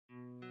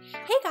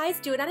Hey guys,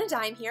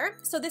 Doitonadime here.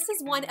 So this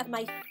is one of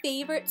my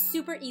favorite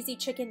super easy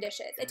chicken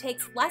dishes. It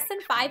takes less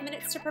than 5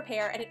 minutes to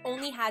prepare and it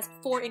only has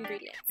 4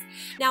 ingredients.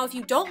 Now if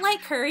you don't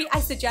like curry, I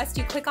suggest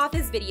you click off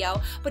this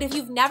video, but if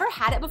you've never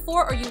had it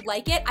before or you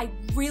like it, I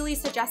really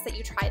suggest that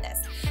you try this.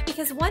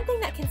 Because one thing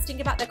that can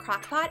stink about the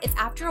crock pot is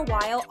after a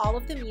while, all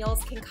of the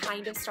meals can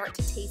kind of start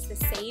to taste the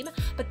same,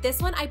 but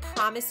this one I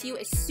promise you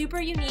is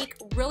super unique,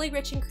 really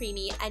rich and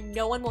creamy, and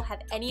no one will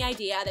have any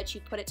idea that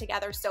you put it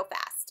together so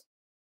fast.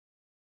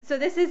 So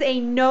this is a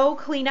no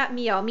cleanup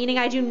meal, meaning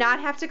I do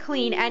not have to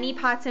clean any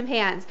pots and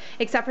pans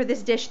except for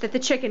this dish that the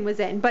chicken was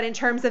in, but in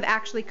terms of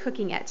actually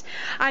cooking it.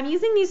 I'm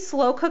using these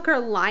slow cooker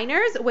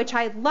liners, which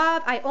I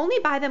love. I only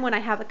buy them when I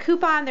have a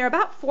coupon. They're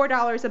about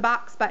 $4 a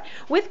box, but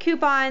with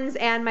coupons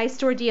and my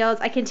store deals,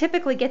 I can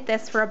typically get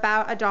this for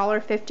about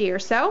 $1.50 or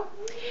so.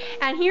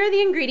 And here are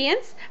the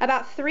ingredients: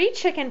 about 3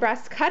 chicken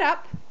breasts cut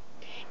up,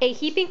 a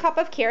heaping cup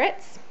of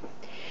carrots,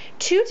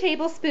 2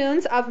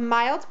 tablespoons of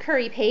mild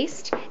curry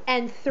paste,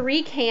 and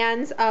 3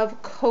 cans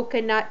of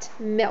coconut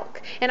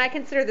milk. And I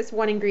consider this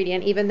one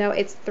ingredient even though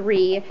it's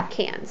 3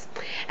 cans.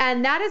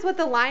 And that is what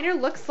the liner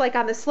looks like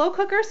on the slow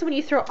cooker. So when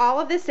you throw all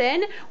of this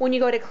in, when you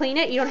go to clean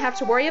it, you don't have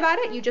to worry about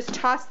it. You just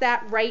toss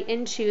that right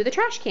into the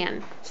trash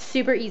can.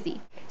 Super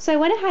easy. So I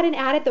went ahead and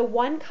added the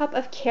 1 cup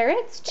of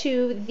carrots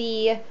to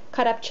the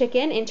cut up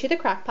chicken into the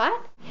crock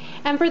pot.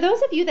 And for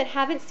those of you that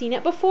haven't seen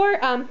it before,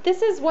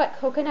 this is what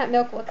coconut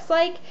milk looks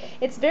like.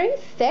 It's very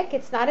thick.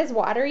 It's not as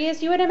watery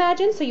as you would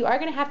imagine, so you are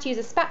going to have to use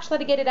a spatula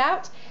to get it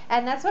out.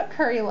 And that's what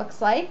curry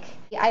looks like.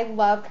 I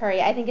love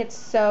curry. I think it's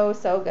so,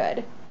 so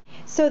good.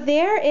 So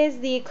there is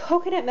the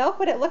coconut milk,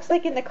 what it looks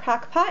like in the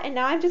crock pot, and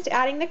now I'm just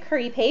adding the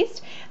curry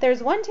paste.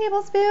 There's 1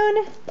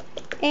 tablespoon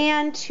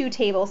and 2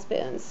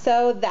 tablespoons.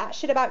 So that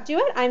should about do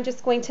it. I'm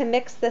just going to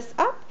mix this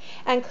up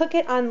and cook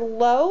it on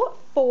low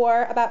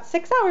for about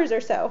 6 hours or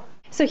so.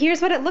 So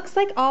here's what it looks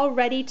like all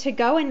ready to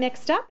go and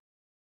mixed up.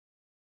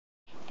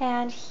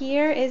 And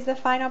here is the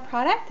final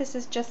product. This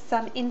is just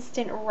some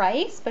instant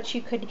rice, but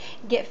you could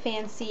get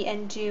fancy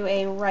and do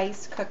a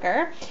rice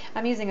cooker.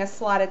 I'm using a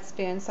slotted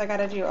spoon, so I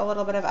gotta do a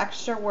little bit of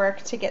extra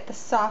work to get the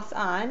sauce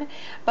on,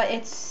 but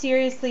it's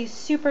seriously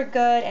super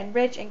good and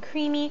rich and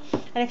creamy.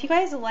 And if you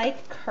guys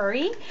like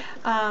curry,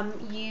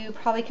 you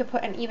probably could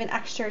put an even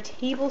extra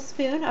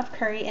tablespoon of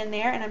curry in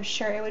there, and I'm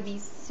sure it would be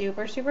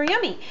super, super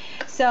yummy.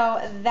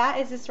 So that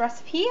is this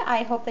recipe.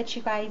 I hope that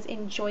you guys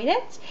enjoyed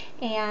it,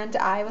 and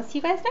I will see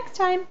you guys next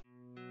time.